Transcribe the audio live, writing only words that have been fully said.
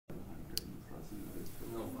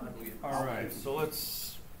All right, so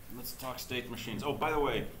let's talk state machines. Oh, by the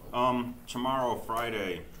way, tomorrow,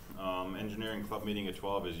 Friday, engineering club meeting at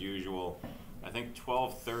 12 as usual. I think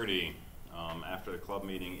 12:30 after the club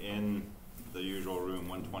meeting in the usual room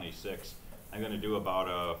 126. I'm going to do about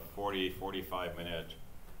a 45 minute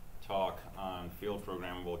talk on field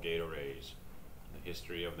programmable gate arrays, the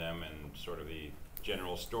history of them and sort of the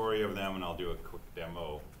general story of them, and I'll do a quick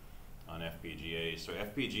demo on FPGAs. So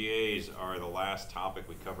FPGAs are the last topic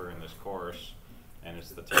we cover in this course, and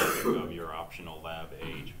it's the topic of your optional lab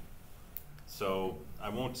aid. So I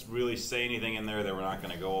won't really say anything in there that we're not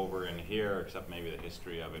going to go over in here, except maybe the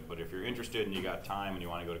history of it. But if you're interested and you got time and you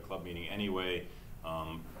want to go to club meeting anyway,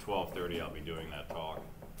 12:30 I'll be doing that talk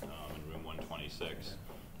in room 126.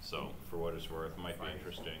 So for what it's worth, it might be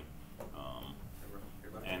interesting.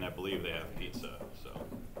 And I believe they have pizza, so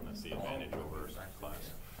that's the advantage over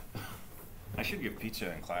class. I should give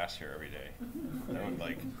pizza in class here every day.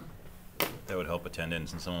 That would help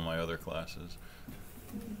attendance in some of my other classes.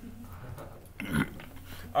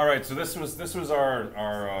 All right, so this was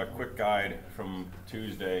our quick guide from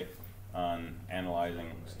Tuesday on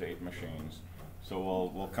analyzing state machines. So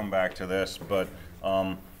we'll come back to this, but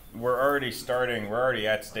we're already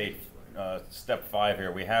at state step 5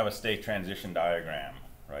 here. We have a state transition diagram,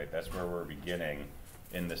 right? That's where we're beginning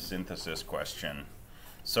in the synthesis question.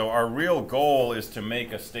 So our real goal is to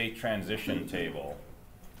make a state transition table.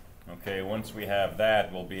 Okay, once we have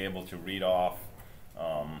that, we'll be able to read off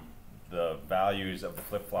the values of the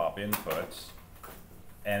flip-flop inputs.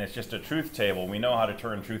 And it's just a truth table. We know how to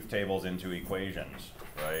turn truth tables into equations,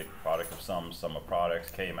 right? Product of sums, sum of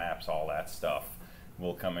products, K-maps, all that stuff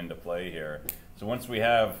will come into play here. So once we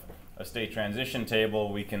have a state transition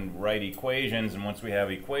table, we can write equations, and once we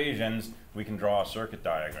have equations, we can draw a circuit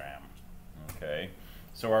diagram, okay?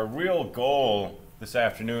 So our real goal this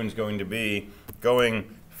afternoon is going to be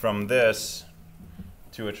going from this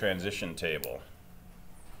to a transition table.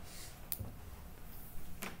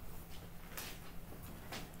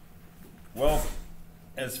 Well,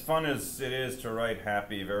 as fun as it is to write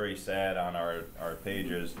happy, very sad on our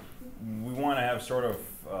pages, we want to have sort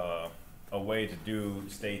of a way to do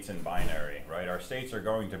states in binary, right? Our states are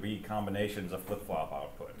going to be combinations of flip-flop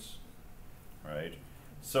outputs, right?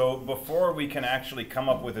 So before we can actually come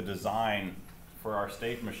up with a design for our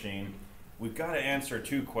state machine, we've got to answer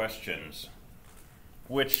 2 questions,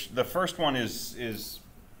 which the first one is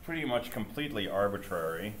pretty much completely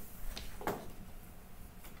arbitrary.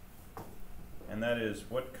 And that is,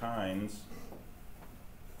 what kinds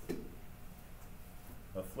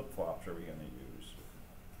of flip-flops are we going to use?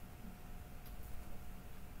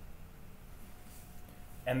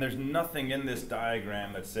 And there's nothing in this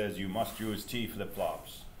diagram that says you must use T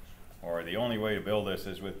flip-flops, or the only way to build this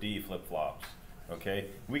is with D flip-flops. Okay?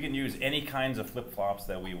 We can use any kinds of flip-flops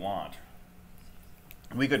that we want.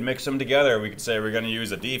 We could mix them together. We could say we're going to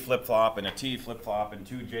use a D flip-flop and a T flip-flop and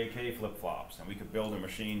 2 JK flip-flops, and we could build a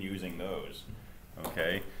machine using those.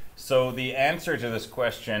 Okay? So the answer to this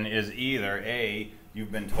question is either A,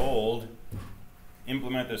 you've been told,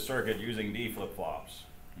 implement this circuit using D flip-flops.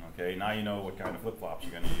 Okay, now you know what kind of flip-flops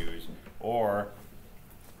you're going to use. Or,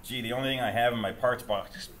 gee, the only thing I have in my parts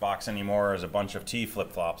box anymore is a bunch of T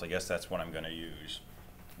flip-flops. I guess that's what I'm going to use.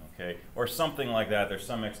 Okay, or something like that. There's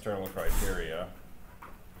some external criteria.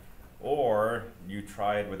 Or you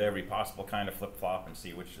try it with every possible kind of flip-flop and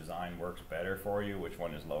see which design works better for you, which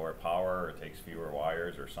one is lower power or takes fewer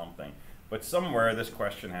wires or something. But somewhere this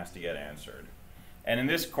question has to get answered. And in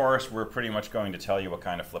this course, we're pretty much going to tell you what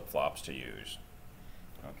kind of flip-flops to use.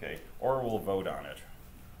 Okay, or we'll vote on it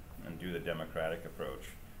and do the democratic approach.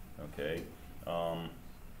 Okay,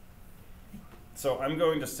 so I'm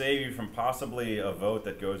going to save you from possibly a vote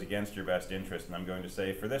that goes against your best interest, and I'm going to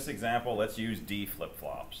say, for this example, let's use D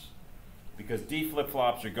flip-flops, because D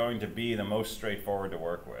flip-flops are going to be the most straightforward to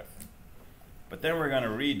work with. But then we're going to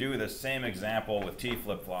redo the same example with T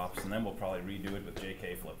flip-flops, and then we'll probably redo it with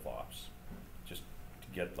JK flip-flops, just to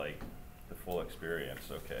get like the full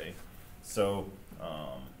experience. Okay, so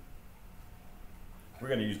we're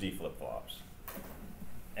going to use D flip-flops,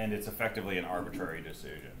 and it's effectively an arbitrary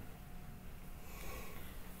decision.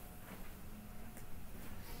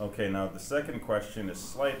 Okay, now the second question is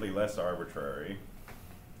slightly less arbitrary.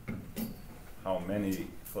 How many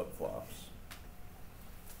flip-flops?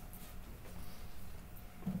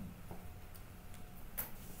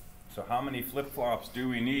 So how many flip-flops do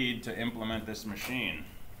we need to implement this machine?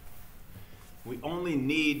 We only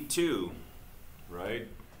need 2, right?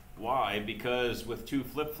 Why? Because with 2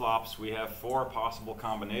 flip-flops, we have 4 possible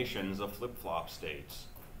combinations of flip-flop states.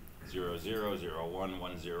 0, 0, 0, 1,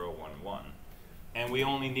 1, 0, 1, 1. And we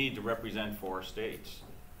only need to represent 4 states.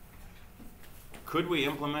 Could we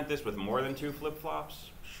implement this with more than 2 flip-flops?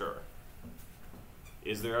 Sure.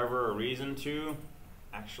 Is there ever a reason to?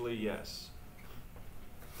 Actually, yes.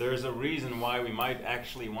 There's a reason why we might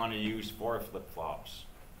actually want to use 4 flip-flops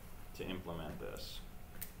to implement this.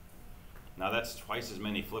 Now that's twice as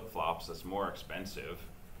many flip-flops, that's more expensive.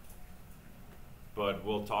 But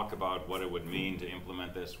we'll talk about what it would mean to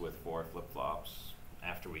implement this with 4 flip-flops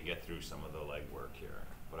after we get through some of the legwork here.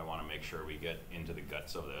 But I want to make sure we get into the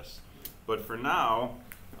guts of this. But for now,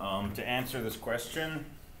 to answer this question,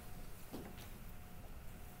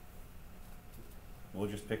 we'll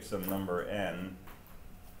just pick some number n,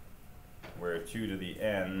 where 2 to the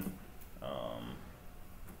n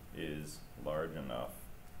is large enough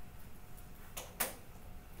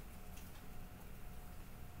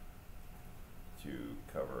to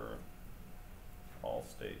cover all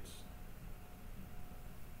states.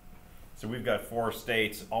 So we've got 4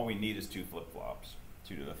 states. All we need is 2 flip-flops.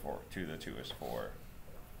 2 to the 4. 2 to the 2 is 4.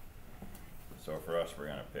 So for us, we're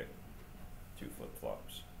going to pick 2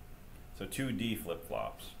 flip-flops. So 2 D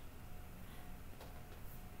flip-flops.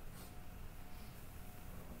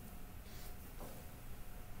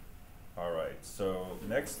 All right, so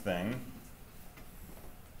next thing,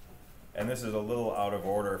 and this is a little out of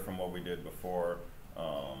order from what we did before,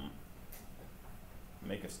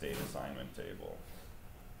 make a state assignment table.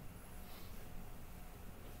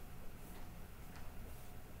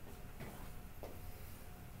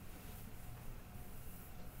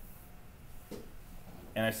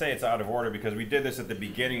 And I say it's out of order because we did this at the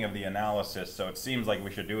beginning of the analysis, so it seems like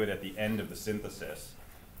we should do it at the end of the synthesis.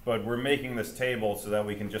 But we're making this table so that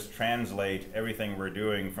we can just translate everything we're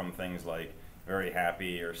doing from things like very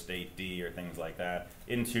happy or state D or things like that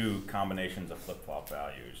into combinations of flip-flop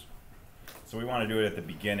values. So we want to do it at the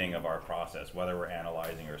beginning of our process, whether we're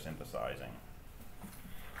analyzing or synthesizing.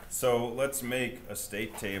 So let's make a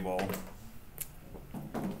state table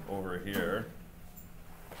over here.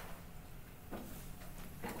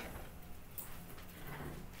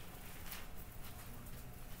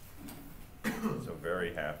 So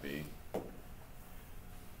very happy,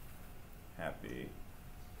 happy,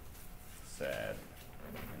 sad,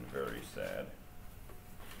 and very sad.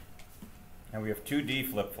 And we have 2 D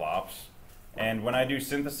flip-flops. And when I do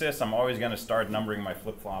synthesis, I'm always going to start numbering my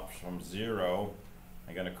flip-flops from 0.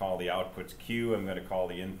 I'm going to call the outputs Q. I'm going to call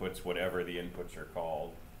the inputs whatever the inputs are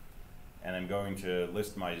called. And I'm going to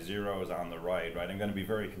list my zeros on the right. I'm going to be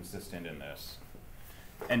very consistent in this.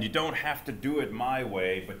 And you don't have to do it my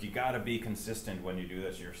way, but you got to be consistent when you do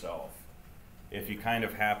this yourself. If you kind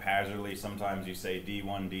of haphazardly, sometimes you say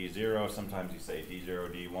D1, D0, sometimes you say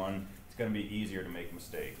D0, D1, it's going to be easier to make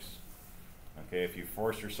mistakes. Okay, if you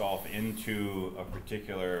force yourself into a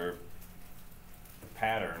particular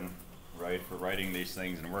pattern, right, for writing these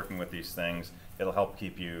things and working with these things, it'll help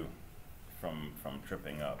keep you from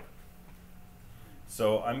tripping up.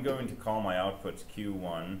 So I'm going to call my outputs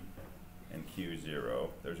Q1 and Q0.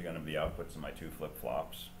 Those are going to be outputs of my 2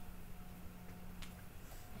 flip-flops.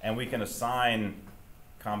 And we can assign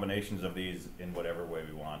combinations of these in whatever way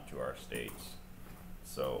we want to our states.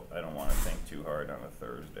 So I don't want to think too hard on a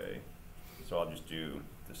Thursday. So I'll just do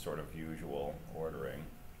the sort of usual ordering.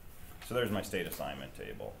 So there's my state assignment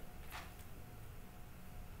table.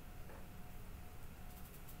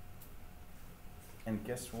 And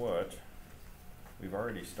guess what? We've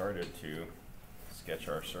already started to sketch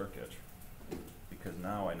our circuit, because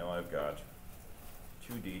now I know I've got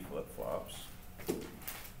 2 D flip-flops.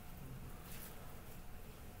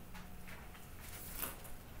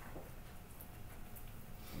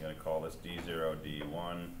 I'm going to call this D0,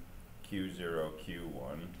 D1, Q0,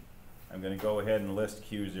 Q1. I'm going to go ahead and list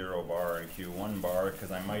Q0 bar and Q1 bar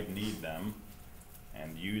because I might need them.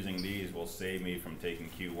 And using these will save me from taking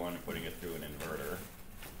Q1 and putting it through an inverter.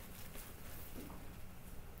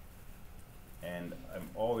 And I'm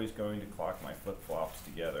always going to clock my flip-flops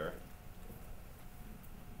together.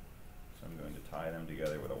 So I'm going to tie them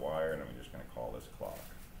together with a wire, and I'm just going to call this clock.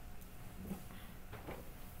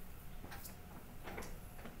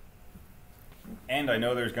 And I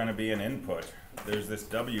know there's going to be an input. There's this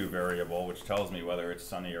W variable which tells me whether it's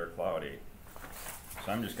sunny or cloudy.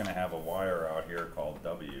 So I'm just going to have a wire out here called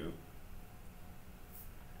W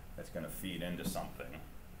that's going to feed into something.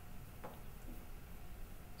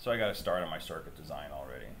 So I got to start on my circuit design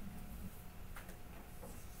already.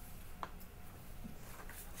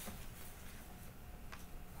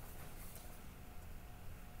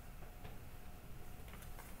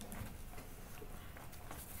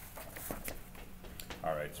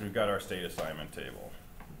 All right, so we've got our state assignment table.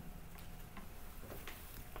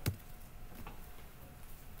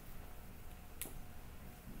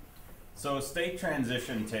 So a state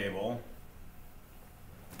transition table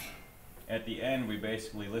at the end, we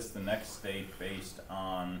basically list the next state based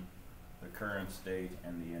on the current state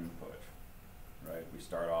and the input. Right? We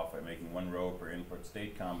start off by making one row per input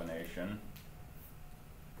state combination,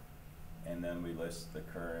 and then we list the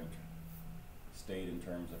current state in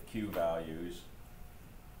terms of Q values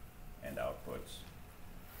and outputs.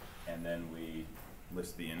 And then we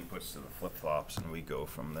list the inputs to the flip-flops, and we go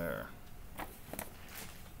from there.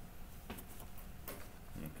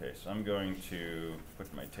 Okay, so I'm going to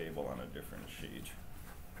put my table on a different sheet.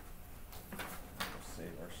 Save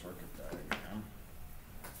our circuit diagram.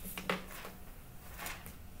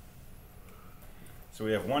 So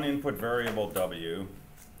we have one input variable W,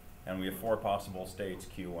 and we have four possible states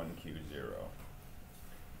Q1, Q0.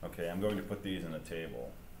 Okay, I'm going to put these in a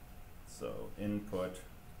table. So input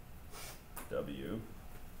W,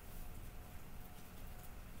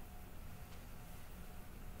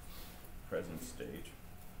 present state,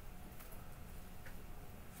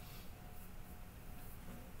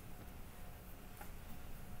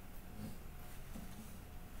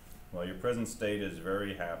 well, your present state is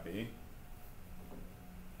very happy,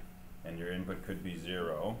 and your input could be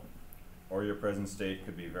 0, or your present state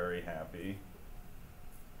could be very happy,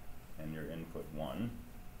 and your input 1,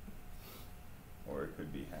 or it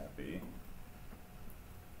could be happy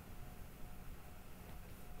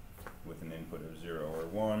with an input of 0 or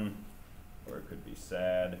 1, or it could be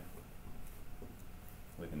sad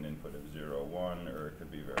with an input of 0, 1, or it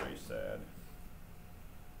could be very sad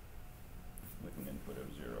with an input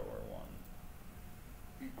of 0 or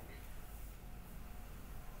 1.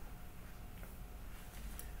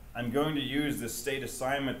 I'm going to use this state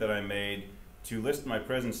assignment that I made to list my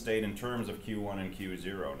present state in terms of Q1 and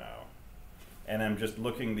Q0 now. And I'm just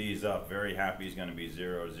looking these up. Very happy is going to be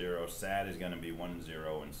 0, 0. Sad is going to be 1,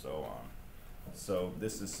 0, and so on. So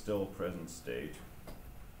this is still present state.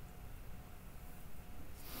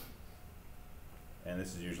 And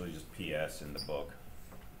this is usually just PS in the book.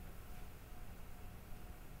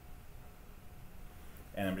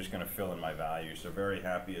 And I'm just going to fill in my values. So very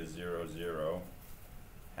happy is 0, 0.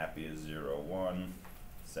 Happy is 0, 1.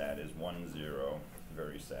 Sad is 1, 0.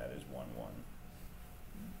 Very sad is 1, 1.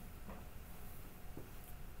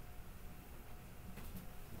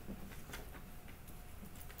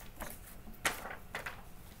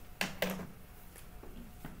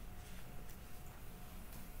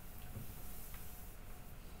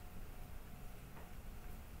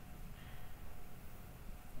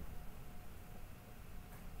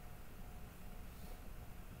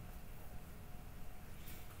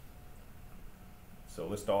 So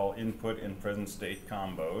list all input and present state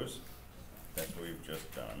combos. That's what we've just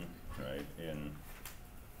done, right, in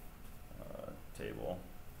table.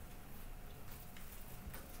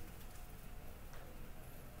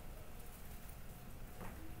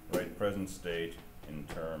 Write present state in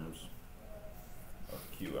terms of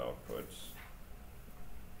Q outputs.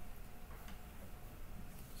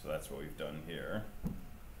 So that's what we've done here.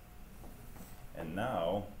 And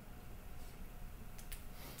now,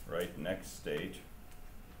 write next state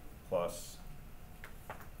plus,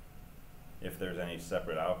 if there's any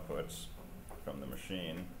separate outputs from the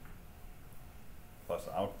machine, plus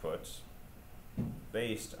outputs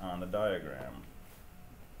based on the diagram,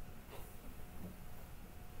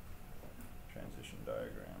 transition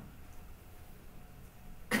diagram.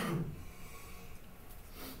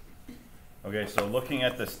 Okay, so looking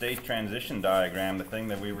at the state transition diagram, the thing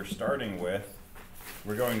that we were starting with,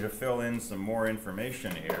 we're going to fill in some more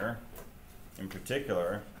information here. In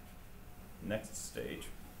particular, next state.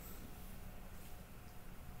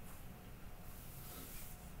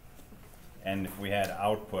 And if we had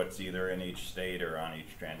outputs either in each state or on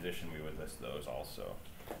each transition, we would list those also.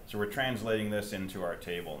 So we're translating this into our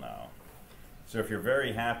table now. So if you're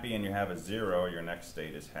very happy and you have a 0, your next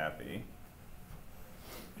state is happy.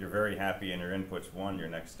 If you're very happy and your input's 1, your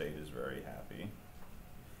next state is very happy.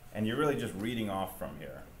 And you're really just reading off from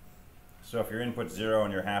here. So if your input's 0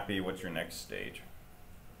 and you're happy, what's your next state?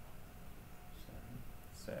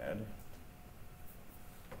 Sad.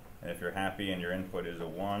 And if you're happy and your input is a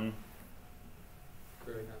 1,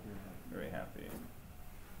 Very happy. very happy.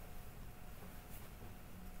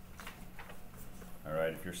 All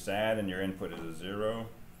right, if you're sad and your input is a 0,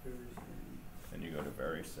 then you go to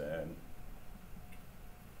very sad.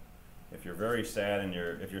 If you're very sad and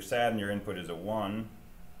if you're sad and your input is a 1,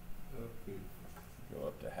 go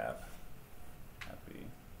up to happy.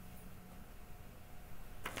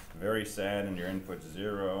 Very sad and your input's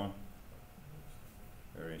 0.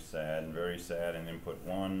 Very sad and input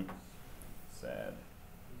 1. Sad.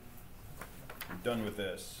 I'm done with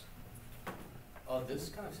this. This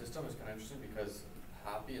kind of system is kind of interesting because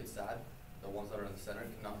happy and sad the ones that are in the center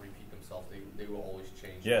cannot repeat themselves. They will always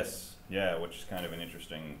change. Yes, yeah, which is kind of an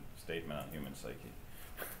interesting statement on human psyche.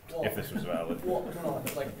 Well, if this was valid. Well, no,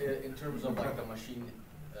 like in terms of like the machine,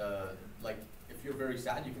 like if you're very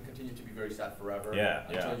sad, you can continue to be very sad forever. Yeah,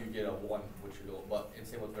 until you get a 1, which you go. But and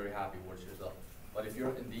same with very happy, which is a. But if you're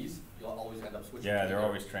in these, you'll always end up switching. Yeah, they're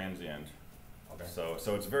always transient. Okay.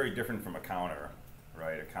 So it's very different from a counter,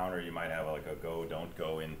 right? A counter, you might have like a go, don't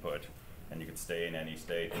go input, and you could stay in any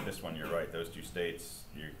state. And this one, you're right, those two states,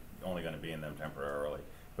 you're only going to be in them temporarily.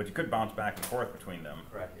 But you could bounce back and forth between them.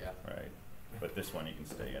 Correct, yeah. Right. But this one you can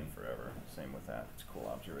stay in forever. Same with that. It's a cool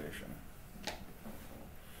observation.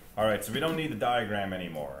 All right, so we don't need the diagram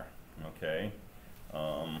anymore, okay?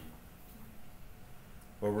 But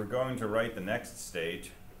we're going to write the next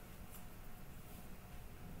state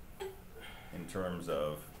in terms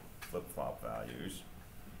of flip-flop values.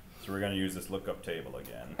 So we're going to use this lookup table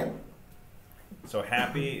again. So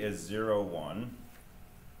happy is 0, 1.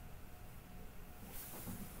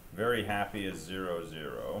 Very happy is 0,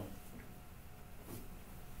 0.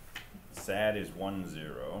 Sad is 1,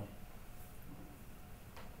 0.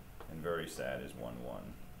 And very sad is 1,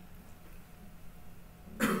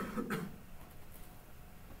 1.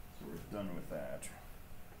 So we're done with that.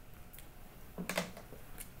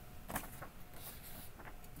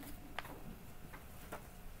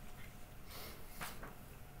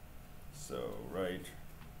 So write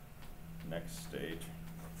next state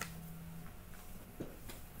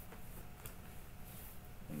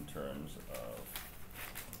in terms of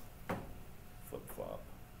flip-flop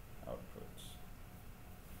outputs.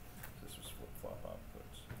 This was flip-flop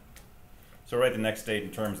outputs. So write the next state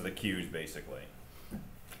in terms of the queues, basically.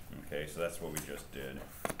 Okay, so that's what we just did.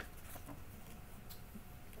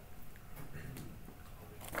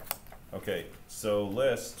 Okay, so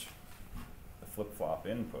list the flip-flop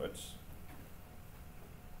inputs.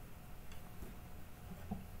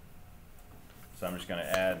 So I'm just going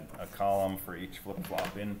to add a column for each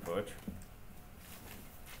flip-flop input.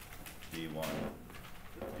 D1,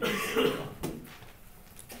 D0.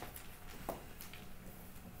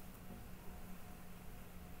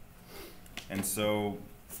 And so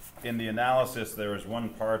in the analysis, there was one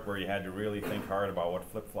part where you had to really think hard about what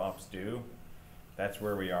flip-flops do. That's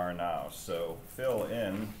where we are now. So fill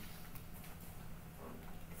in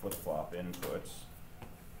flip-flop inputs,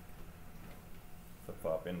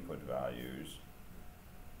 flip-flop input values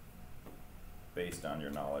based on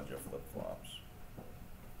your knowledge of flip-flops.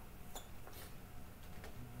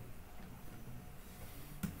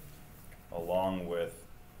 Along with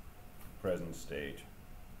present state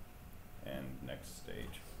and next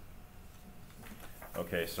state.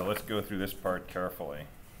 Okay, so let's go through this part carefully.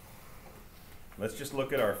 Let's just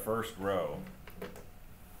look at our first row.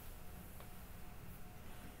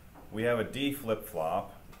 We have a D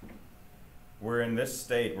flip-flop. We're in this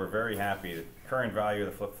state, we're very happy. The current value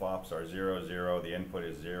of the flip-flops are 0, 0, the input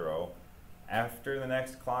is 0. After the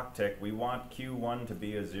next clock tick, we want Q1 to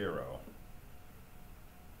be a 0.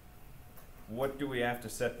 What do we have to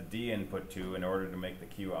set the D input to in order to make the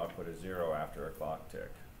Q output a 0 after a clock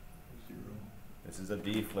tick? 0. This is a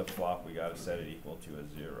D flip-flop, we got to set it equal to a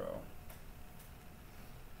 0.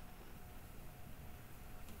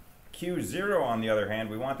 Q0, on the other hand,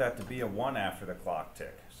 we want that to be a 1 after the clock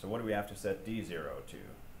tick. So what do we have to set D0 to?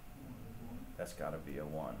 That's got to be a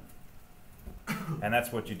 1. And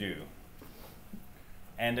that's what you do.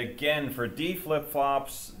 And again, for D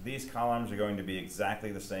flip-flops, these columns are going to be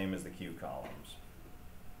exactly the same as the Q columns.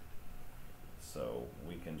 So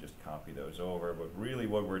we can just copy those over. But really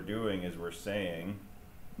what we're doing is we're saying,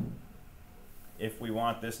 if we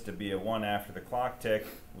want this to be a 1 after the clock tick,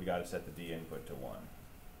 we got to set the D input to 1.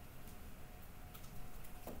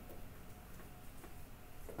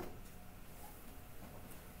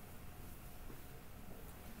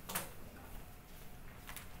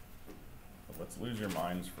 Let's lose your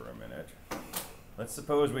minds for a minute. Let's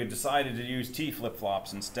suppose we decided to use T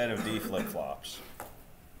flip-flops instead of D flip-flops.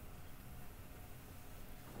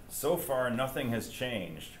 So far, nothing has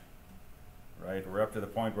changed, right? We're up to the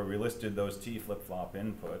point where we listed those T flip-flop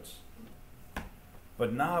inputs.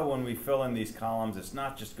 But now when we fill in these columns, it's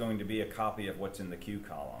not just going to be a copy of what's in the Q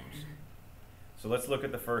columns. So let's look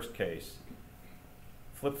at the first case.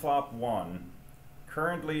 Flip-flop 1,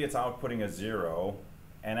 currently it's outputting a 0.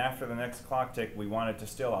 And after the next clock tick, we want it to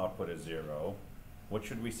still output a 0. What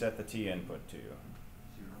should we set the T input to?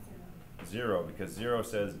 0, because 0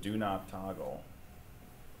 says do not toggle.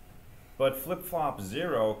 But flip-flop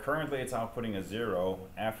 0, currently it's outputting a 0.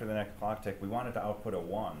 After the next clock tick, we want it to output a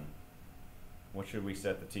 1. What should we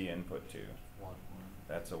set the T input to? 1.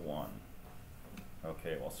 That's a 1.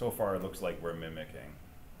 Okay, well so far it looks like we're mimicking.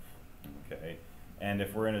 Okay, and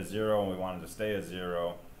if we're in a 0 and we wanted to stay a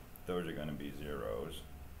 0, those are going to be zeros.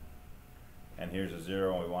 And here's a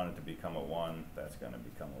 0 and we want it to become a 1, that's going to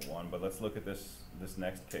become a 1. But let's look at this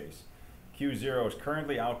next case. Q0 is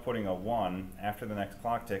currently outputting a 1. After the next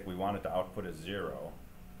clock tick, we want it to output a 0.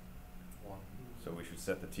 1. So we should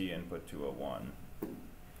set the T input to a 1.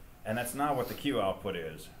 And that's not what the Q output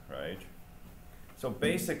is, right? So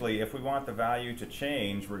basically, if we want the value to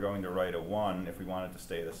change, we're going to write a 1. If we want it to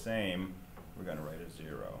stay the same, we're going to write a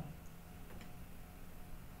 0.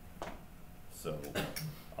 So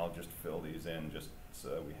I'll just fill these in just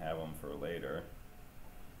so we have them for later.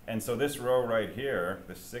 And so this row right here,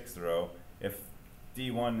 this 6th row, if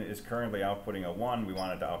D1 is currently outputting a 1, we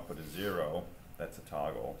want it to output a 0. That's a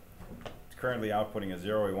toggle. It's currently outputting a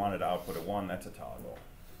 0, we want it to output a 1. That's a toggle.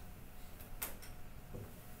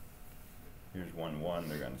 Here's 1, 1,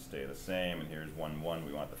 they're going to stay the same, and here's 1, 1,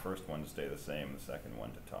 we want the first one to stay the same, and the second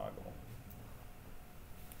one to toggle.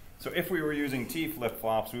 So if we were using T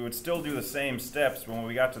flip-flops, we would still do the same steps, but when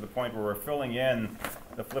we got to the point where we're filling in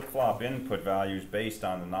the flip-flop input values based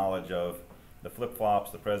on the knowledge of the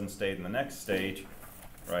flip-flops, the present state, and the next state,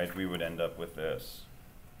 right, we would end up with this.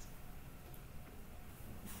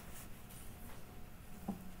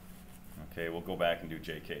 Okay, we'll go back and do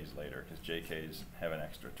JKs later, because JKs have an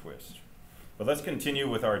extra twist. But let's continue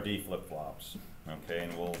with our D flip-flops, okay,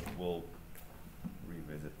 and we'll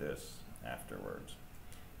revisit this afterwards.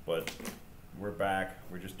 But we're back,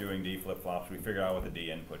 we're just doing D flip-flops. We figured out what the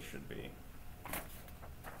D input should be.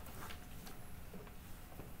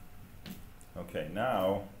 Okay,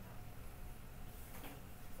 now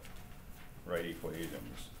write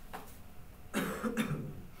equations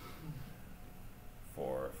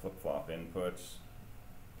for flip-flop inputs.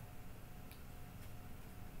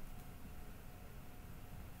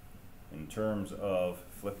 In terms of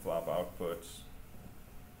flip-flop outputs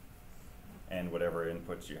and whatever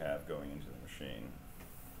inputs you have going into the machine.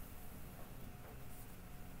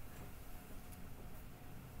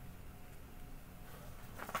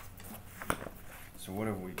 So what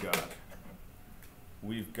have we got?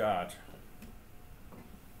 We've got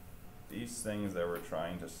these things that we're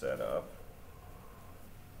trying to set up,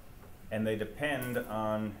 and they depend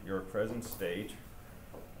on your present state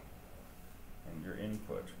and your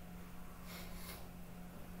input.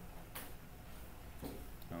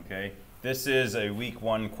 Okay, this is a week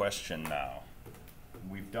 1 question now.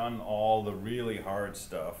 We've done all the really hard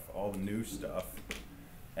stuff, all the new stuff,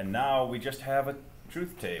 and now we just have a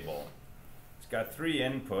truth table. It's got 3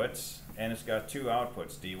 inputs and it's got 2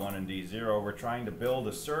 outputs, D1 and D0. We're trying to build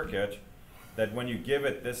a circuit that when you give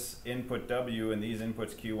it this input W and these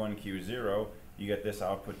inputs Q1, Q0, you get this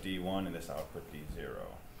output D1 and this output D0.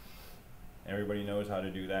 Everybody knows how to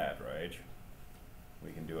do that, right?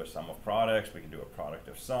 We can do a sum of products, we can do a product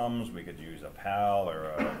of sums, we could use a PAL or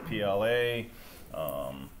a PLA,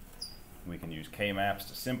 we can use K-maps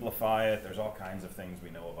to simplify it. There's all kinds of things we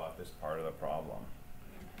know about this part of the problem.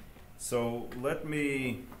 So let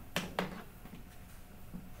me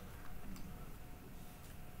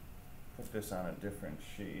put this on a different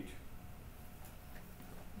sheet.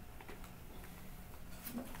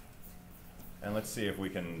 And let's see if we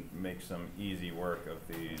can make some easy work of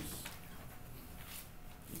these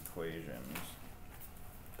equations.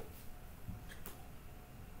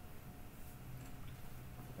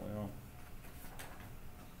 Well,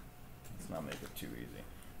 let's not make it too easy.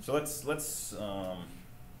 So let's just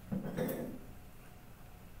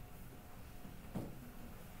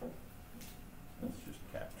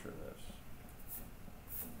capture this.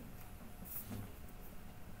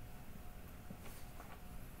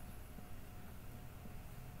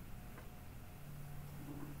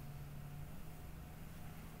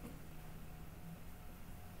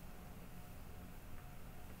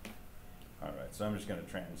 All right, so I'm just going to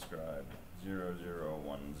transcribe 0, 0,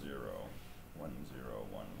 1, 0, 1, 0,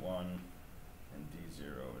 1, 1, and D0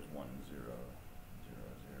 is 1, 0, 0,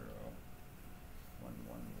 0, 1,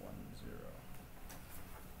 1, 1, 0.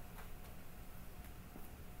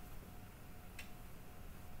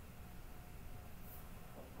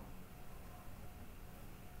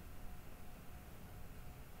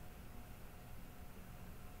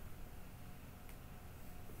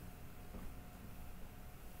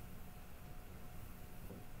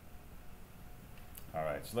 All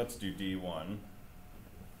right, so let's do D1.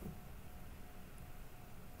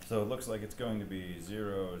 So it looks like it's going to be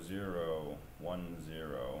 0, 0, 1,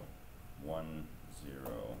 0, 1,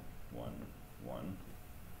 0, 1, 1.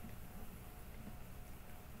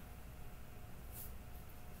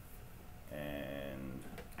 And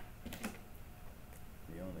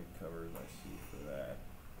the only covers I see for that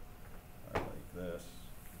are like this.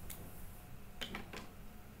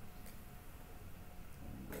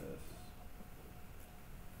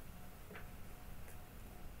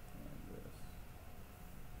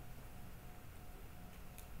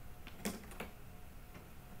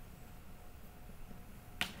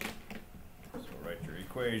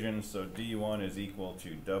 equations. So D1 is equal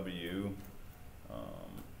to W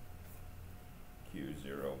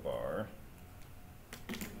Q0 bar,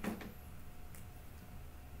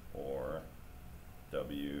 or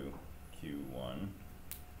W Q1,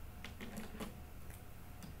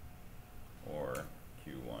 or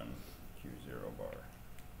Q1 Q0 bar.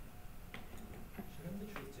 Shouldn't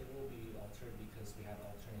the truth table be altered because we had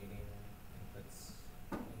alternating inputs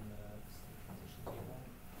in the transition table?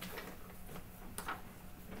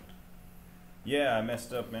 Yeah, I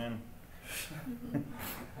messed up, man.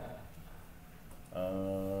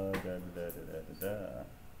 Da, da, da, da, da.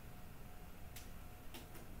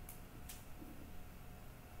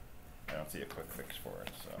 I don't see a quick fix for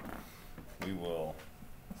it, so we will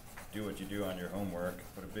do what you do on your homework.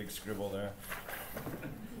 Put a big scribble there.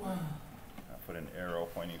 I'll put an arrow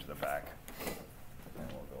pointing to the back, and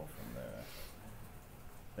we'll go from there.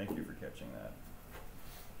 Thank you for catching that.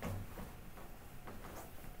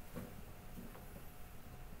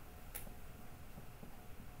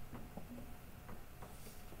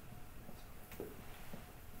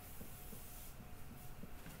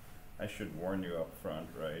 I should warn you up front,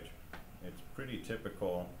 right? It's pretty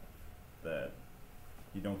typical that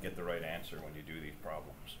you don't get the right answer when you do these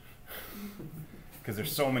problems. Because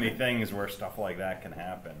there's so many things where stuff like that can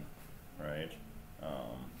happen, right?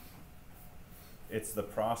 It's the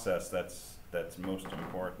process that's most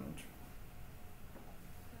important.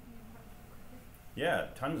 Yeah,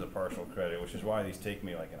 tons of partial credit, which is why these take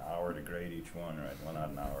me like an hour to grade each one, right? Well, not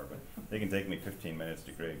an hour, but they can take me 15 minutes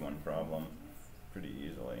to grade one problem pretty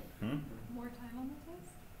easily. More time on the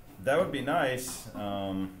test? That would be nice,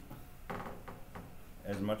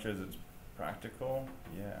 as much as it's practical,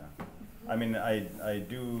 yeah. I mean, I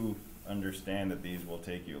do understand that these will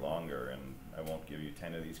take you longer, and I won't give you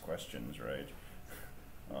 10 of these questions, right?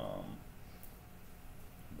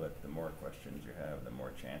 But the more questions you have, the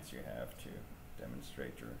more chance you have to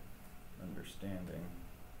demonstrate your understanding.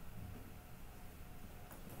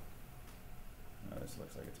 Now this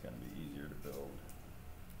looks like it's going to be easier to build.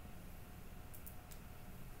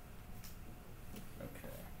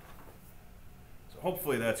 Okay. So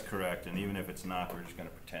hopefully that's correct, and even if it's not, we're just going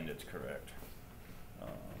to pretend it's correct.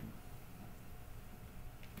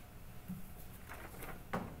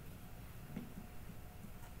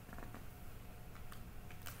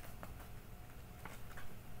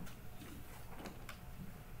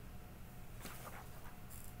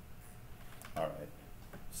 All right.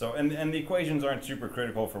 So, and the equations aren't super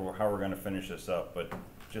critical for how we're going to finish this up, but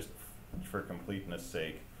just for completeness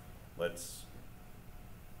sake, let's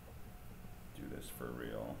do this for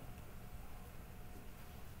real.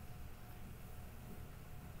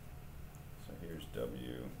 So here's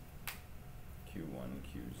W, Q1,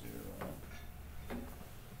 Q0.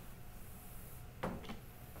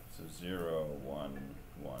 So 0, 1,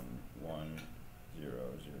 1, 1, 0,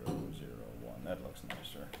 0, 0, 1. That looks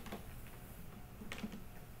nicer.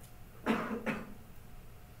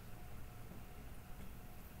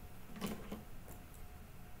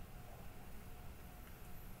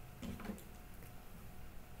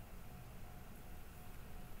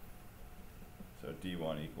 So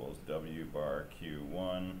D1 equals W bar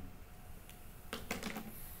Q1,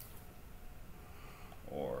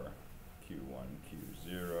 or Q1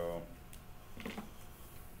 Q0,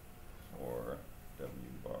 or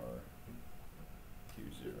W bar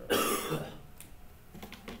Q0.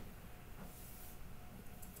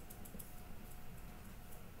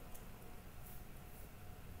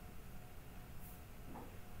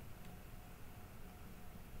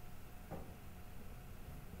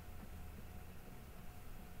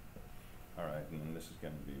 All right, and then this is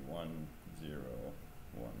going to be 1, 0,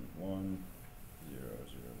 1, 1, 0,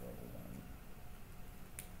 0,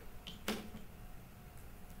 1.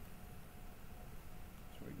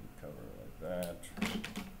 So we can cover it like that.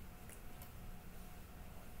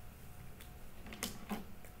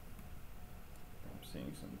 I'm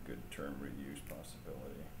seeing some good term reuse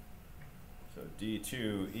possibility. So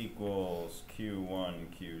D2 equals Q1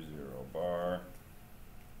 Q0 bar,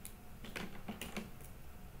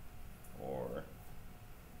 or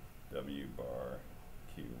W bar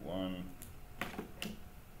Q1,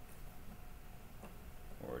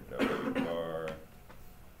 or W bar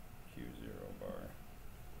Q0 bar.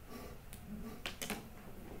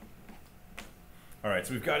 All right,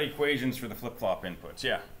 so we've got equations for the flip-flop inputs.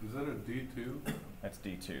 Yeah. Is that a D2? That's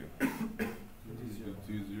D2.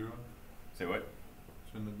 D0? Say what?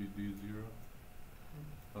 Shouldn't it be D0?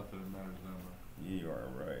 Not that it matters that much. You are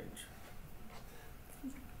right.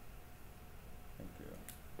 Thank you.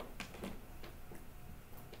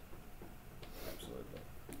 Absolutely.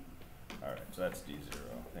 All right, so that's D0.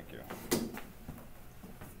 Thank you.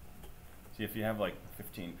 See, if you have like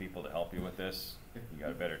 15 people to help you with this, you got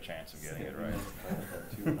a better chance of getting it right.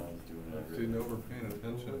 See, no, we're paying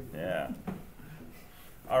attention. Yeah.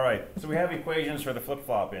 All right, so we have equations for the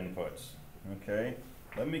flip-flop inputs, okay?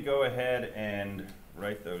 Let me go ahead and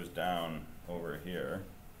write those down over here.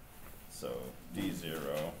 So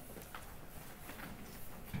D0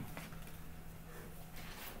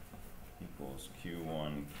 equals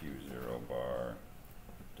Q1, Q0 bar,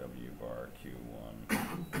 W bar Q1,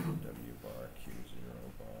 W bar Q0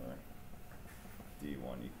 bar,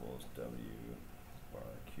 D1 equals W bar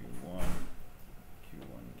Q1,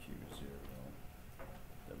 Q1 Q0,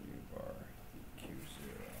 W bar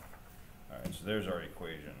Q0. Alright, so there's our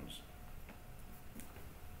equations.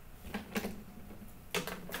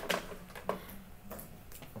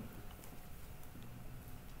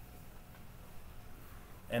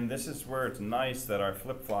 And this is where it's nice that our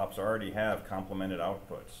flip-flops already have complemented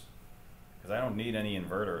outputs, because I don't need any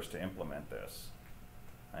inverters to implement this.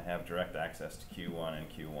 I have direct access to Q1 and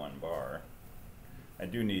Q1 bar. I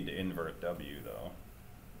do need to invert W though.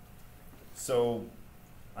 So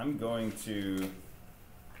I'm going to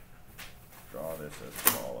draw this as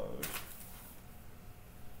follows.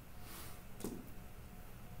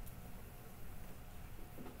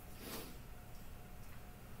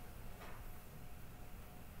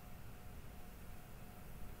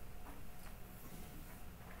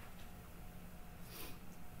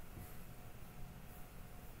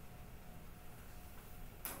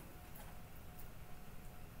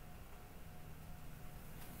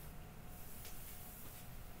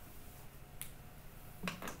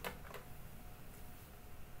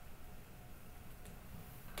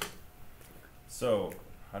 So,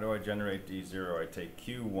 how do I generate D0? I take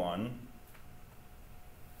Q1,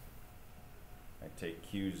 I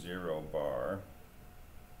take Q0 bar,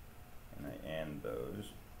 and I AND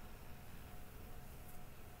those.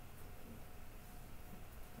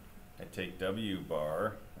 I take W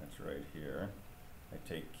bar, that's right here. I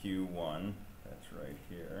take Q1, that's right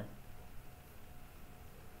here.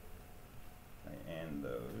 I AND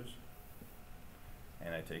those.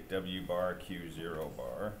 And I take W bar, Q0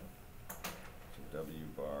 bar. W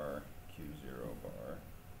bar, Q0 bar.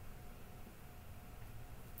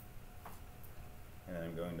 And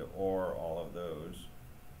I'm going to OR all of those.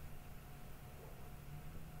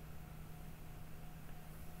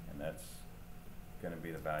 And that's going to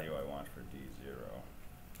be the value I want for D0.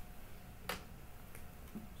 So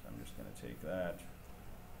I'm just going to take that,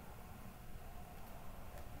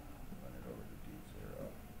 run it over to D0.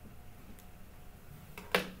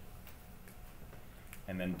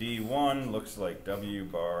 And then D1 looks like W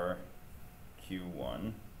bar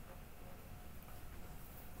Q1.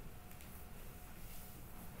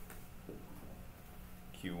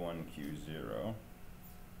 Q1 Q0.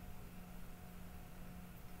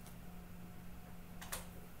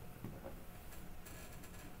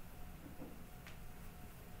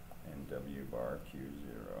 And W bar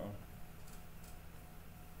Q0.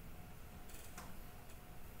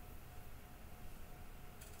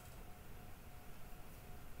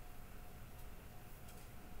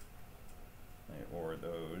 OR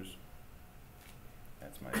those.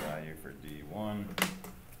 That's my value for D1.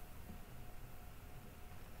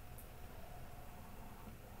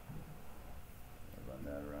 I'll run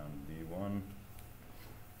that around D1.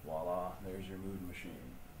 Voila, there's your mood machine.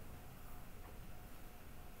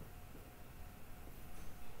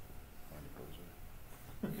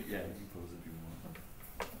 Yeah, you can close if you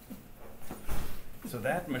want. So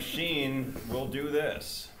that machine will do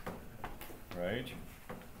this, right?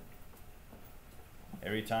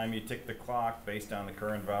 Every time you tick the clock based on the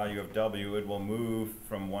current value of W, it will move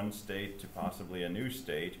from one state to possibly a new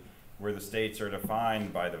state, where the states are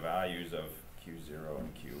defined by the values of Q0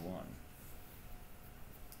 and Q1.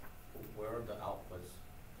 Where are the outputs?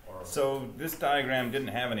 Or So this diagram didn't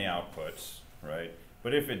have any outputs, right?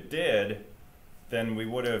 But if it did, then we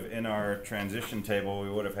would have, in our transition table, we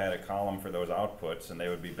would have had a column for those outputs, and they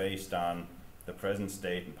would be based on the present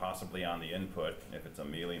state and possibly on the input if it's a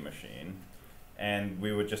Mealy machine. And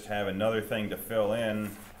we would just have another thing to fill in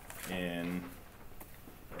wherever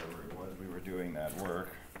it was we were doing that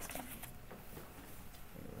work. It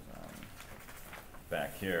was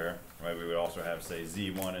back here, right? We would also have, say,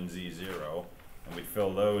 Z1 and Z0, and we'd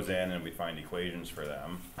fill those in and we'd find equations for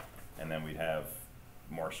them. And then we'd have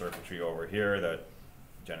more circuitry over here that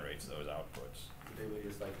generates those outputs. they would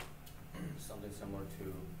use like something similar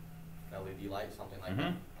to LED light, something like Mm-hmm.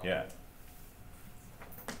 that? Yeah.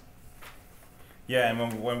 Yeah,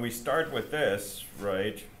 and when we start with this,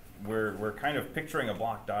 right, we're kind of picturing a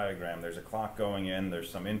block diagram. There's a clock going in, there's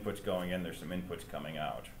some inputs going in, there's some inputs coming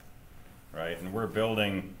out, right? And we're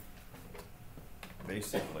building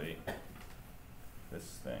basically this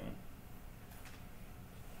thing.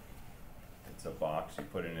 It's a box, you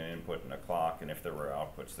put in an input and a clock, and if there were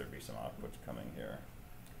outputs, there'd be some outputs coming here,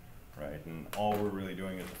 right? And all we're really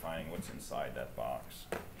doing is defining what's inside that box.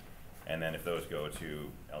 And then if those go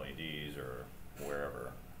to LEDs or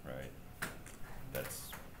wherever, right, that's,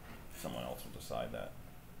 someone else will decide that.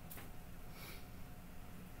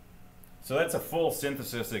 So that's a full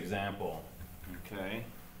synthesis example, okay?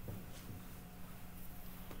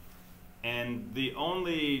 And the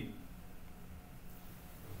only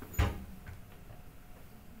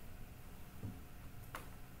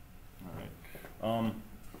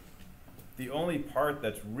the only part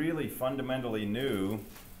that's really fundamentally new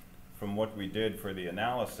from what we did for the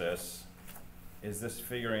analysis is this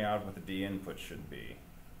figuring out what the D input should be,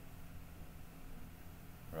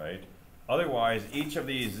 right? Otherwise, each of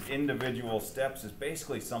these individual steps is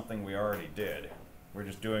basically something we already did. We're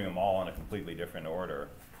just doing them all in a completely different order.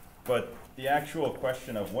 But the actual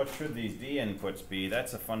question of what should these D inputs be,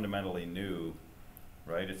 that's a fundamentally new,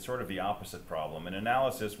 right? It's sort of the opposite problem. In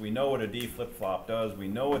analysis, we know what a D flip-flop does, we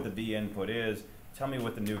know what the D input is, tell me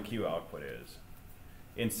what the new Q output is.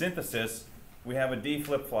 In synthesis, we have a D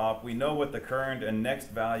flip-flop, we know what the current and next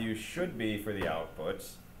values should be for the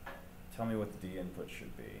outputs, tell me what the D input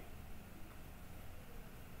should be.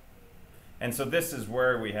 And so this is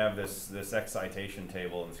where we have this excitation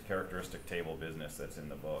table and this characteristic table business that's in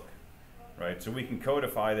the book, right? So we can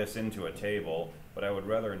codify this into a table, but I would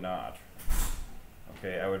rather not.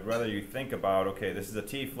 Okay, I would rather you think about, okay, this is a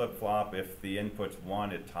T flip-flop. If the input's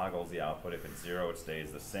 1, it toggles the output. If it's 0, it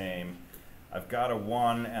stays the same. I've got a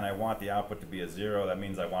 1, and I want the output to be a 0. That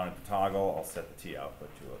means I want it to toggle. I'll set the T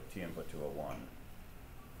input to a 1,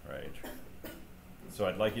 right? So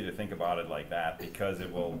I'd like you to think about it like that, because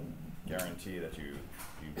it will guarantee that you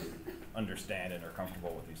understand and are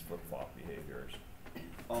comfortable with these flip-flop behaviors.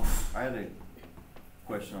 I had a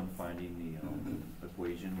question on finding the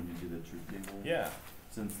equation when you do the truth table. Yeah.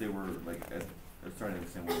 Since they were like, I was trying to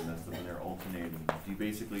understand what messed up when they're alternating. Do you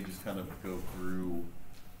basically just kind of go through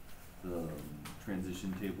the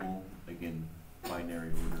transition table, like in binary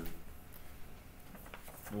order?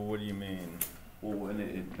 Well, what do you mean? Well, when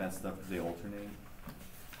it messed up because they alternate.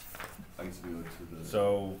 I guess we go to the.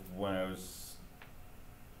 So when I was,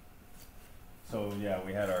 so yeah,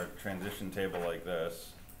 we had our transition table like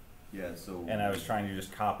this. Yeah, so. And I was trying to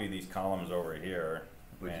just copy these columns over here.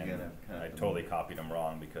 But and you gotta kind I of. totally copied them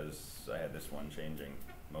wrong because I had this one changing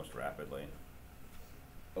most rapidly.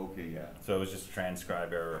 Okay, yeah. So it was just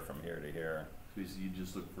transcribe error from here to here. So you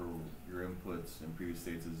just look for your inputs in previous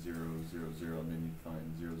states as 0, 0, 0, and then you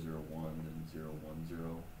find 0, 0, 1, and 0, 1,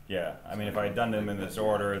 0. Yeah, I mean, if I had done them in this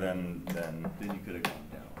order, then you could have gone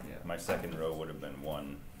down, yeah. my second row would have been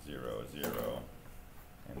 1, 0, 0,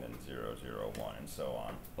 and then 0, 0, 1, and so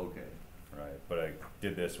on. Okay. Right, but I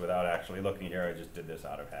did this without actually looking here. I just did this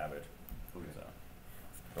out of habit. Okay. So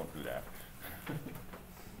don't do that.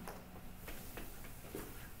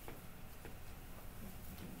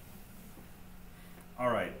 All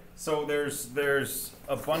right, so there's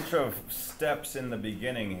a bunch of steps in the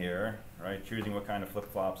beginning here, right? Choosing what kind of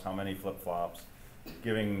flip-flops, how many flip-flops,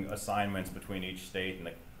 giving assignments between each state and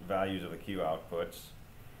the values of the Q outputs,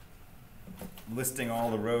 listing all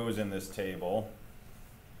the rows in this table,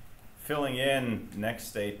 filling in next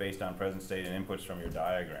state based on present state and inputs from your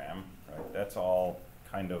diagram, right? That's all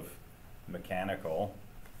kind of mechanical.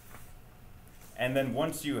 And then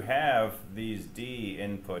once you have these D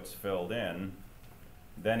inputs filled in,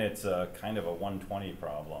 then it's a kind of a 120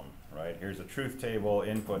 problem, right? Here's a truth table,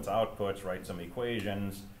 inputs, outputs, write some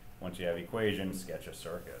equations. Once you have equations, sketch a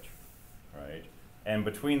circuit, right? And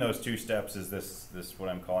between those two steps is this what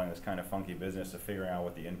I'm calling this kind of funky business of figuring out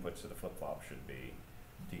what the inputs of the flip-flop should be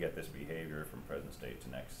to get this behavior from present state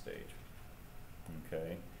to next state.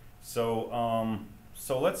 Okay, so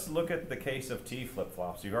so let's look at the case of T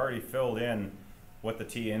flip-flops. You've already filled in what the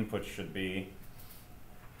T inputs should be.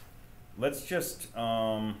 Let's just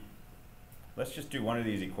do one of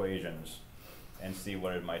these equations and see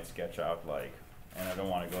what it might sketch out like. And I don't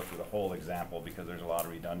want to go through the whole example because there's a lot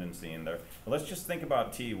of redundancy in there. But let's just think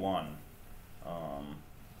about T1.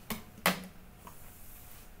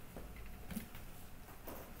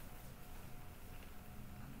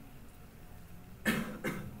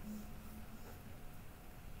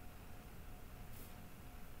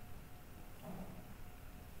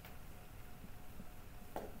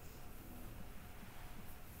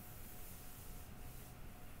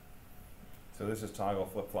 So this is toggle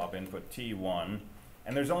flip-flop input T1.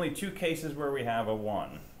 And there's only two cases where we have a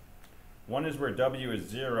 1. One is where W is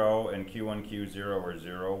 0 and Q1, Q0 are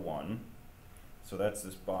 0, 1. So that's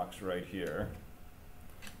this box right here.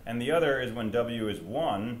 And the other is when W is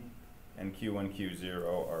 1 and Q1,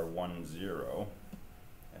 Q0 are 1, 0.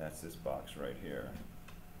 And that's this box right here.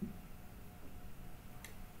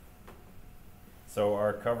 So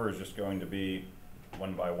our cover is just going to be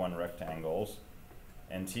 1 by 1 rectangles.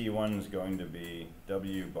 And T1 is going to be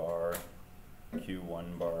W bar,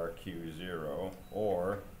 Q1 bar, Q0,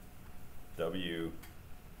 or W,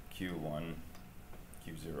 Q1,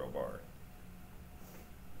 Q0 bar.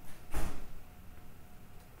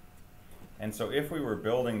 And so if we were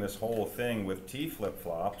building this whole thing with T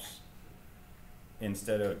flip-flops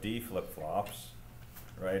instead of D flip-flops,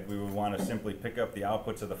 right, we would want to simply pick up the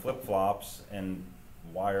outputs of the flip-flops and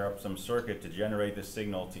wire up some circuit to generate the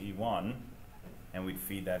signal T1, and we'd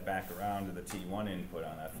feed that back around to the T1 input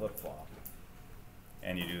on that flip-flop.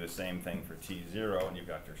 And you do the same thing for T0, and you've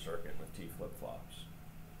got your circuit with T flip-flops.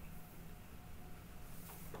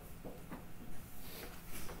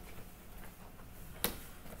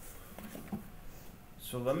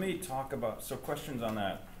 So let me talk about, so questions on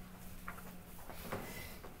that.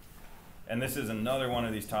 And this is another one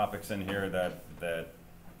of these topics in here that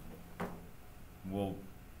will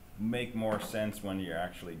make more sense when you're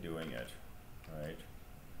actually doing it, right?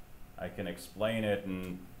 I can explain it,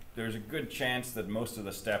 and there's a good chance that most of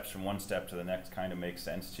the steps from one step to the next kind of make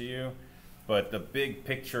sense to you, but the big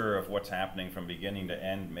picture of what's happening from beginning to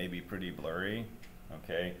end may be pretty blurry,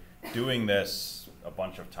 okay? Doing this a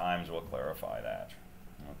bunch of times will clarify that,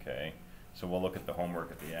 okay? So we'll look at the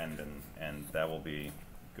homework at the end, and that will be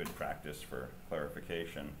good practice for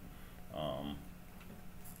clarification.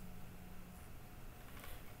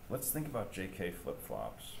 Let's think about JK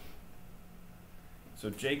flip-flops. So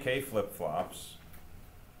JK flip-flops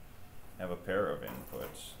have a pair of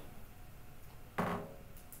inputs.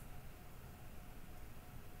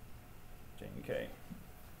 J and K.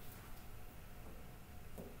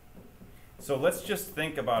 So let's just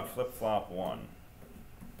think about flip-flop 1.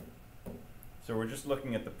 So we're just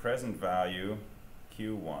looking at the present value,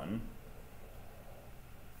 Q1,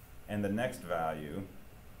 and the next value,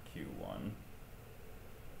 Q1.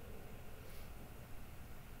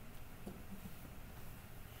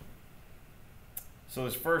 So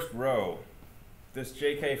this first row, this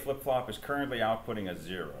JK flip-flop is currently outputting a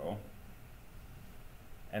 0.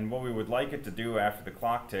 And what we would like it to do after the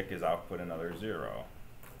clock tick is output another 0.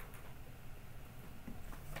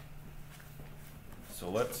 So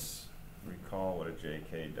let's recall what a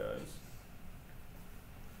JK does.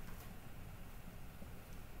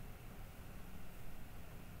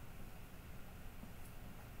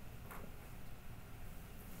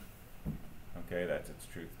 Okay, that's its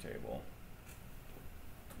truth table.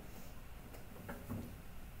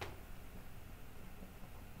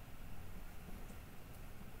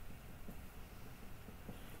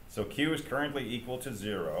 So Q is currently equal to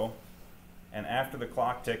 0, and after the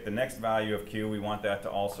clock tick, the next value of Q, we want that to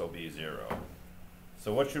also be 0.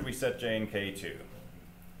 So what should we set J and K to?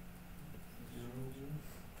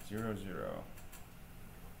 0, 0.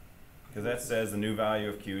 Because that says the new value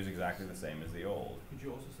of Q is exactly the same as the old. Could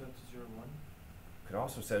you also set it to 0, 1? Could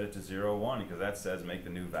also set it to 0, 1, because that says make the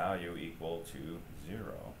new value equal to 0.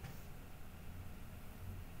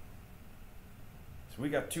 So we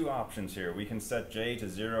got two options here. We can set J to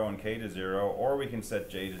 0 and K to 0, or we can set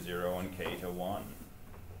J to 0 and K to 1.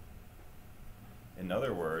 In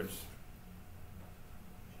other words,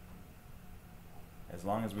 as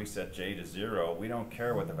long as we set J to 0, we don't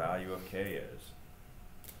care what the value of K is.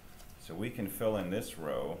 So we can fill in this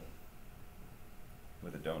row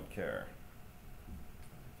with a don't care.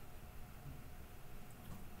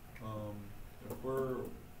 If we're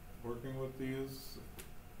working with these,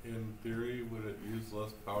 in theory, would it use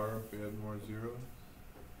less power if we had more zeros?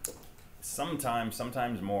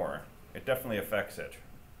 Sometimes more. It definitely affects it.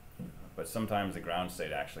 But sometimes the ground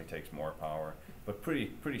state actually takes more power. But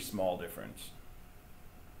pretty small difference.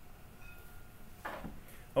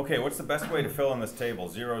 Okay, what's the best way to fill in this table?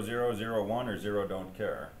 0, 0, 0, 1, or 0 don't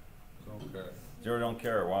care? Don't care. 0 don't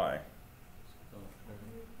care, why? Don't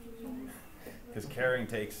care. Because caring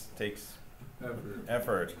takes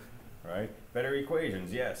effort, right? Better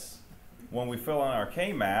equations, yes. When we fill in our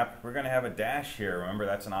K map, we're going to have a dash here. Remember,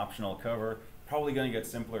 that's an optional cover. Probably going to get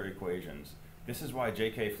simpler equations. This is why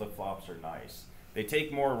JK flip-flops are nice. They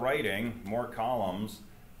take more writing, more columns,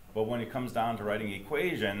 but when it comes down to writing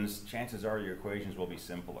equations, chances are your equations will be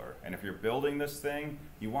simpler. And if you're building this thing,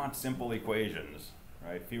 you want simple equations,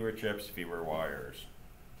 right? Fewer chips, fewer wires.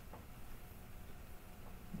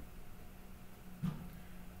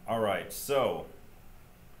 All right, so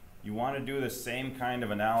you want to do the same kind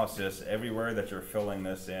of analysis everywhere that you're filling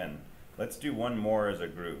this in. Let's do one more as a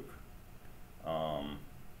group.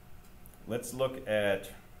 let's look at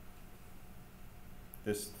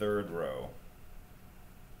this third row.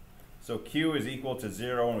 So Q is equal to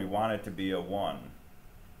 0 and we want it to be a 1.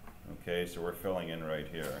 Okay, so we're filling in right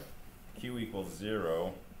here. Q equals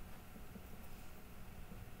 0.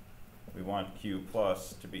 We want Q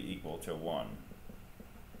plus to be equal to 1.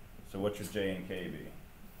 So what should J and K be?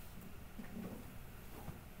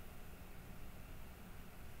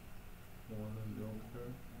 One and don't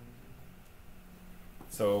care.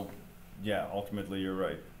 So, yeah, ultimately you're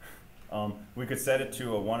right. We could set it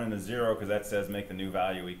to a 1 and a 0 because that says make the new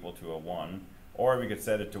value equal to a 1. Or we could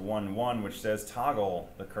set it to 1, 1, which says toggle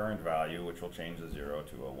the current value, which will change the 0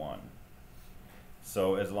 to a 1.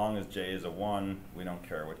 So as long as J is a 1, we don't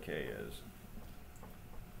care what K is.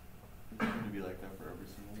 It's gonna be like that for every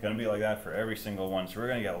single It's going to be like that for every single one. So we're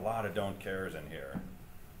going to get a lot of don't cares in here,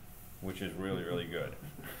 which is really, really good.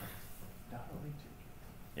 Not only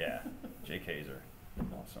Yeah, JKs are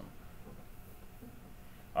awesome.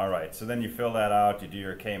 All right, so then you fill that out, you do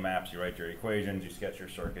your K-maps, you write your equations, you sketch your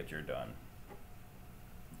circuit, you're done.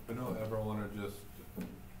 We don't ever wanna just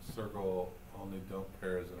circle only don't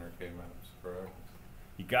cares in our K-maps, correct?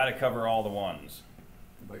 You got to cover all the ones,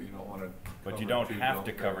 But you don't wanna but you cover don't two have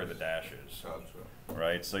to cover the cares. dashes. Gotcha.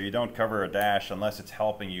 Right, so you don't cover a dash unless it's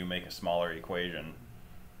helping you make a smaller equation,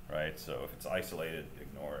 right? So if it's isolated,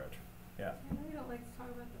 ignore it. Yeah, I know you don't like to talk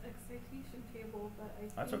about the excitation table, but I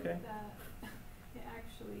That's think okay. that it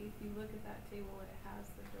actually, if you look at that table, it has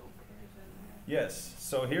the don't cares in there. yes,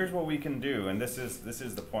 so here's what we can do, and this is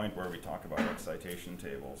the point where we talk about excitation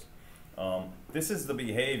tables. This is the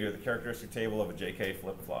behavior, the characteristic table of a JK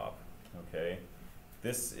flip-flop, okay?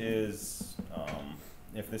 This is,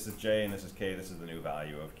 if this is J and this is K, this is the new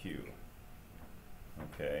value of Q,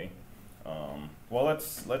 okay? Well,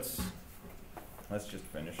 let's just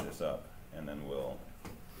finish this up, and then we'll.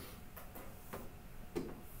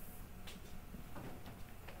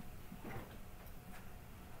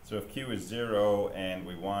 So if Q is 0 and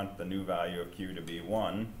we want the new value of Q to be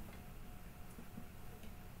 1,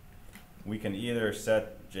 we can either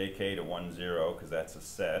set JK to 1, 0, because that's a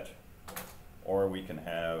set, or we can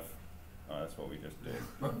have, that's what we just did.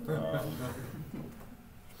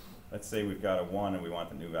 Let's say we've got a 1 and we want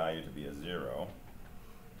the new value to be a 0.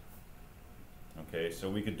 Okay, so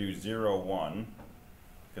we could do 0, 1,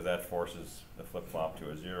 because that forces the flip-flop to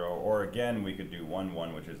a 0, or again we could do 1,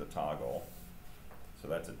 1, which is a toggle. So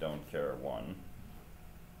that's a don't care 1.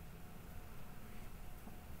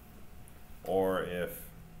 Or if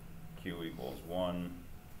Q equals 1,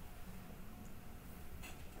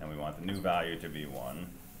 and we want the new value to be 1,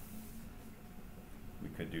 we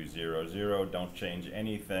could do 0, 0, don't change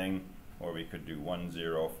anything, or we could do 1,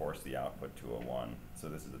 0, force the output to a 1. So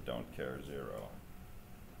this is a don't care 0.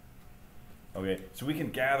 Okay, so we can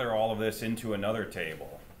gather all of this into another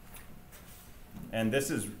table. And this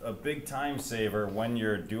is a big time saver when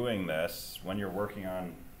you're doing this, when you're working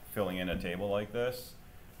on filling in a table like this.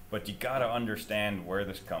 But you gotta understand where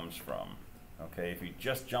this comes from. Okay, if you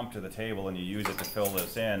just jump to the table and you use it to fill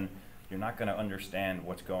this in, you're not gonna understand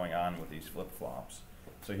what's going on with these flip-flops.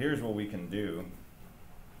 So here's what we can do.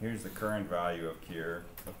 Here's the current value of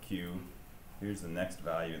Q. Here's the next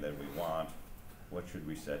value that we want. What should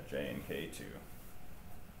we set J and K to?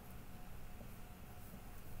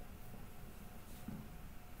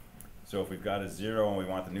 So if we've got a 0 and we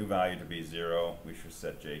want the new value to be 0, we should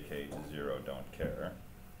set JK to 0, don't care.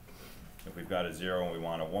 If we've got a 0 and we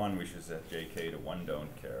want a 1, we should set JK to 1,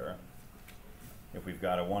 don't care. If we've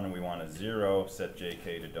got a 1 and we want a 0, set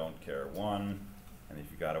JK to don't care 1. And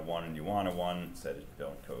if you've got a 1 and you want a 1, set it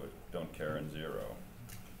to don't care and 0.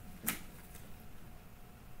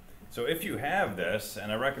 So if you have this,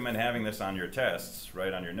 and I recommend having this on your tests,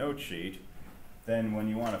 right on your note sheet, then when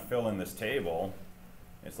you want to fill in this table,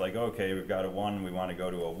 it's like, okay, we've got a 1, we want to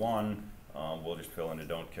go to a 1, we'll just fill in a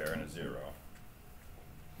don't care and a 0.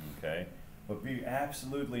 Okay? But be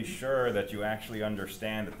absolutely sure that you actually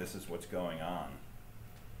understand that this is what's going on.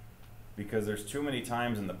 Because there's too many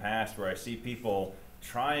times in the past where I see people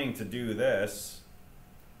trying to do this,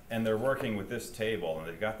 and they're working with this table, and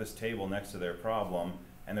they've got this table next to their problem,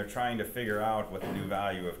 and they're trying to figure out what the new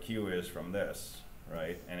value of Q is from this,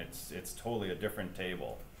 right? And it's totally a different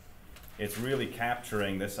table. It's really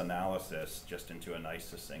capturing this analysis just into a nice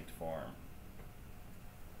succinct form.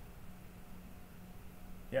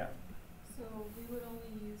 Yeah? So we would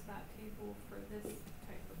only use that table for this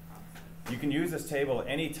type of process. You can use this table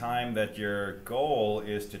any time that your goal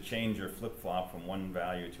is to change your flip-flop from one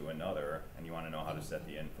value to another, and you want to know how to set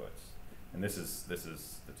the inputs. And this is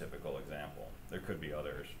the typical example. There could be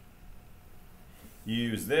others. You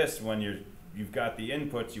use this when you've got the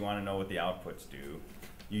inputs, you want to know what the outputs do.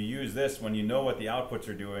 You use this when you know what the outputs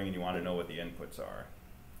are doing and you want to know what the inputs are.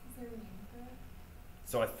 Is there a name for it?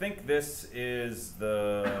 So I think this is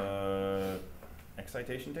the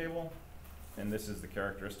excitation table, and this is the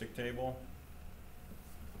characteristic table.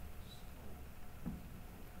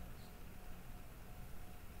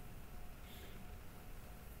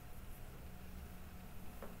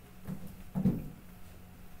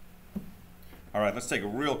 All right, let's take a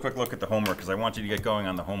real quick look at the homework because I want you to get going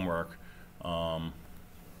on the homework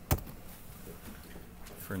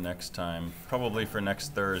for next time, probably for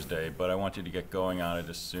next Thursday, but I want you to get going on it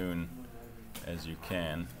as soon as you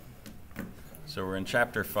can. So we're in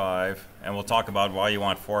chapter 5, and we'll talk about why you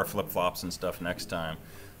want 4 flip-flops and stuff next time.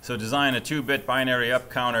 So design a 2-bit binary up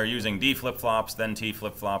counter using D flip-flops, then T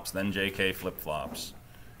flip-flops, then JK flip-flops.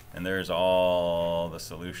 And there's all the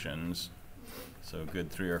solutions. So good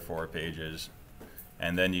 3 or 4 pages.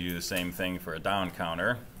 And then you do the same thing for a down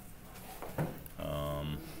counter.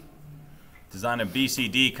 Design a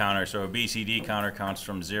BCD counter. So a BCD counter counts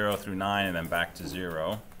from 0 through 9 and then back to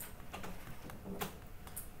 0.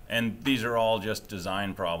 And these are all just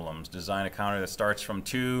design problems. Design a counter that starts from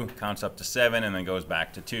 2, counts up to 7, and then goes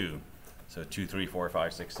back to 2. So 2, 3, 4,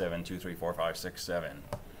 5, 6, 7, 2, 3, 4, 5, 6, 7.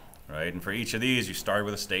 Right? And for each of these, you start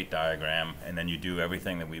with a state diagram, and then you do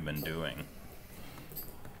everything that we've been doing.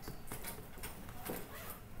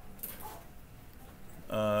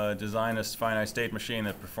 Design a finite state machine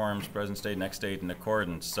that performs present state, next state in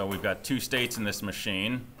accordance. So we've got 2 states in this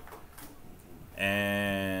machine,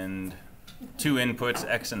 and 2 inputs,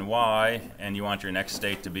 X and Y, and you want your next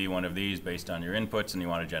state to be one of these based on your inputs, and you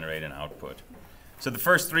want to generate an output. So the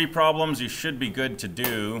first 3 problems you should be good to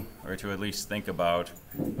do, or to at least think about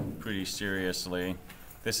pretty seriously.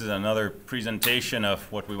 This is another presentation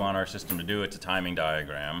of what we want our system to do. It's a timing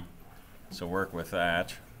diagram, so work with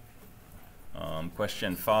that.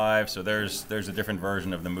 Question 5, so there's a different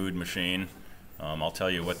version of the mood machine. I'll tell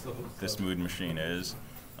you what this mood machine is.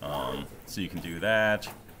 So you can do that.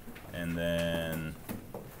 And then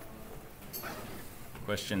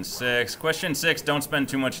question 6. Question 6, don't spend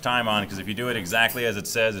too much time on it, because if you do it exactly as it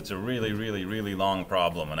says, it's a really, really, really long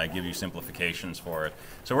problem, and I give you simplifications for it.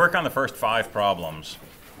 So work on the first 5 problems,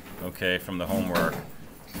 okay, from the homework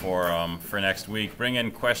for next week. Bring in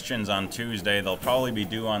questions on Tuesday. They'll probably be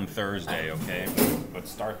due on Thursday, okay? But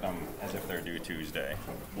start them as if they're due Tuesday.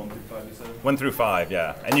 1 through 5, you said? 1 through 5,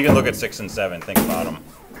 yeah. And you can look at 6 and 7, think about them.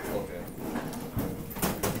 Okay.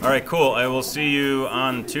 All right, cool. I will see you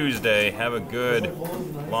on Tuesday. Have a good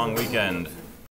long weekend.